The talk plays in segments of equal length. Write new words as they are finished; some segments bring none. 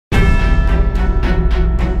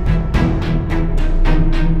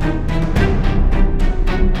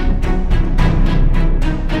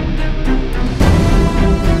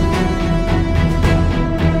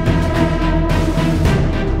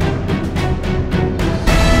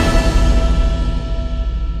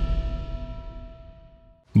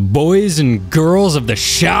Boys and girls of the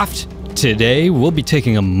shaft, today we'll be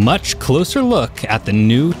taking a much closer look at the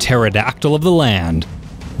new pterodactyl of the land,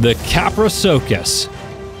 the KAPROSUCHUS.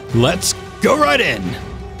 Let's go right in!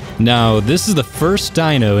 Now, this is the first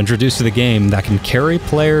dino introduced to the game that can carry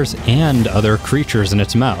players and other creatures in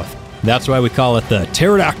its mouth. That's why we call it the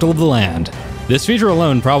pterodactyl of the land. This feature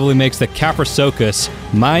alone probably makes the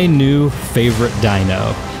KAPROSUCHUS my new favorite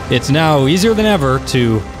dino. It's now easier than ever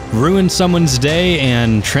to ruin someone's day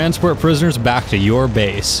and transport prisoners back to your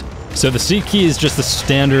base. So the C key is just the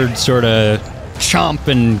standard sort of chomp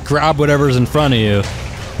and grab whatever's in front of you.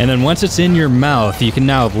 And then once it's in your mouth, you can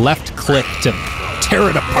now left click to tear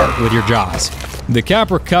it apart with your jaws. The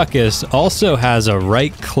KAPROSUCHUS also has a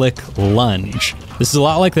right click lunge. This is a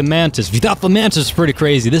lot like the mantis. If you thought the mantis was pretty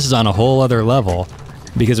crazy, this is on a whole other level.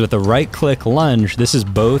 Because with the right click lunge, this is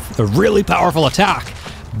both a really powerful attack,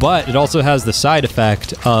 but it also has the side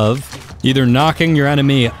effect of either knocking your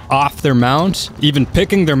enemy off their mount, even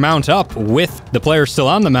picking their mount up with the player still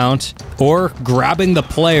on the mount, or grabbing the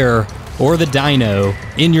player or the dino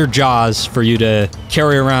in your jaws for you to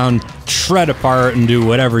carry around, shred apart, and do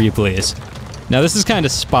whatever you please. Now this is kind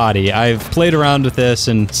of spotty. I've played around with this,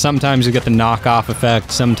 and sometimes you get the knockoff effect,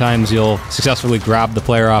 sometimes you'll successfully grab the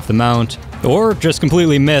player off the mount, or just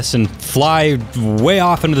completely miss and fly way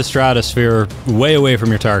off into the stratosphere, way away from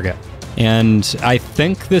your target. And I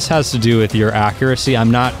think this has to do with your accuracy. I'm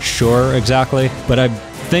not sure exactly, but I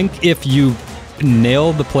think if you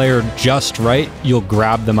nail the player just right, you'll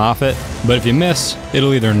grab them off it. But if you miss,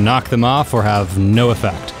 it'll either knock them off or have no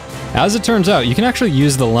effect. As it turns out, you can actually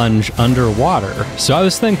use the lunge underwater. So I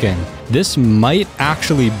was thinking, this might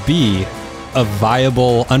actually be a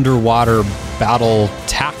viable underwater battle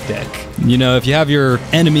tactic. You know, if you have your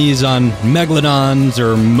enemies on megalodons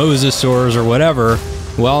or mosasaurs or whatever,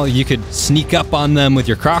 well, you could sneak up on them with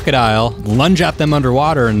your crocodile, lunge at them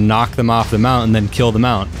underwater, and knock them off the mount and then kill the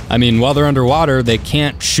mount. I mean, while they're underwater, they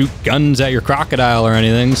can't shoot guns at your crocodile or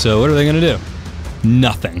anything, so what are they gonna do?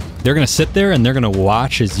 Nothing. They're gonna sit there and they're gonna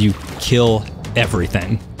watch as you kill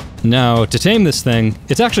everything. Now, to tame this thing,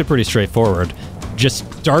 it's actually pretty straightforward.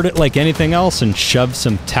 Just start it like anything else and shove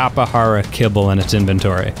some Tapahara kibble in its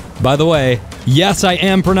inventory. By the way, yes, I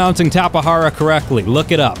am pronouncing Tapahara correctly.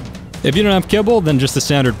 Look it up. If you don't have kibble, then just the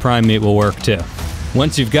standard prime meat will work too.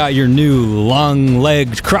 Once you've got your new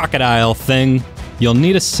long-legged crocodile thing, you'll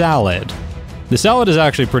need a salad. The salad is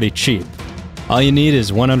actually pretty cheap. All you need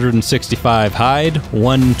is 165 hide,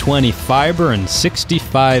 120 fiber, and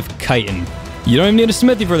 65 chitin. You don't even need a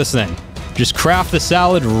smithy for this thing. Just craft the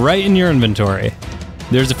salad right in your inventory.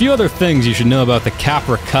 There's a few other things you should know about the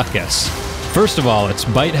KAPROSUCHUS. First of all, its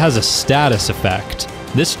bite has a status effect.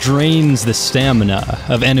 This drains the stamina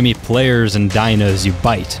of enemy players and dinos you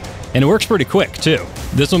bite. And it works pretty quick, too.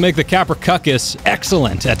 This will make the KAPROSUCHUS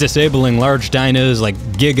excellent at disabling large dinos like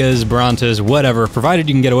Gigas, Brontas, whatever, provided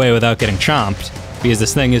you can get away without getting chomped, because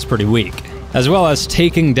this thing is pretty weak. As well as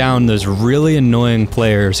taking down those really annoying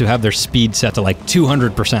players who have their speed set to like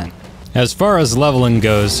 200%. As far as leveling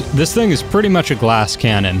goes, this thing is pretty much a glass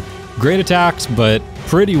cannon. Great attacks, but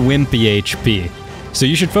pretty wimpy HP. So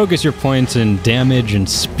you should focus your points in damage and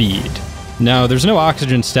speed. Now, there's no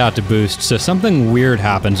oxygen stat to boost, so something weird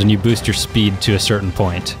happens when you boost your speed to a certain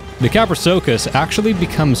point. The KAPROSUCHUS actually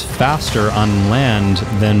becomes faster on land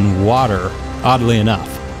than water, oddly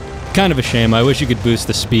enough. Kind of a shame. I wish you could boost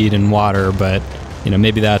the speed in water, but you know,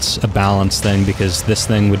 maybe that's a balance thing because this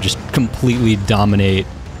thing would just completely dominate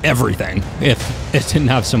everything if it didn't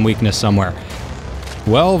have some weakness somewhere.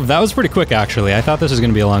 Well, that was pretty quick actually. I thought this was going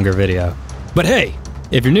to be a longer video. But hey,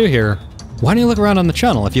 if you're new here, why don't you look around on the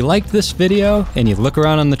channel? If you liked this video and you look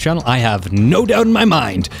around on the channel, I have no doubt in my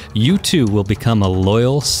mind, you too will become a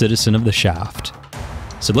loyal citizen of the shaft.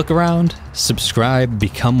 So look around, subscribe,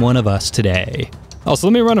 become one of us today. Also,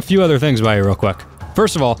 let me run a few other things by you real quick.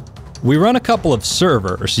 First of all, we run a couple of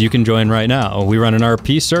servers you can join right now. We run an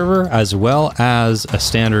RP server as well as a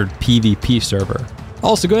standard PvP server.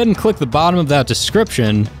 Also, go ahead and click the bottom of that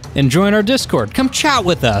description and join our Discord. Come chat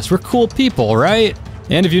with us. We're cool people, right?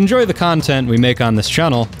 And if you enjoy the content we make on this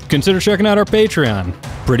channel, consider checking out our Patreon.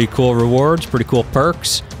 Pretty cool rewards, pretty cool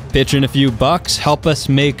perks. Pitch in a few bucks, help us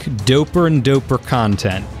make doper and doper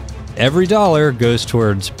content. Every dollar goes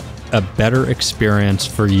towards a better experience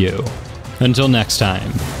for you. Until next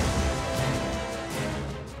time.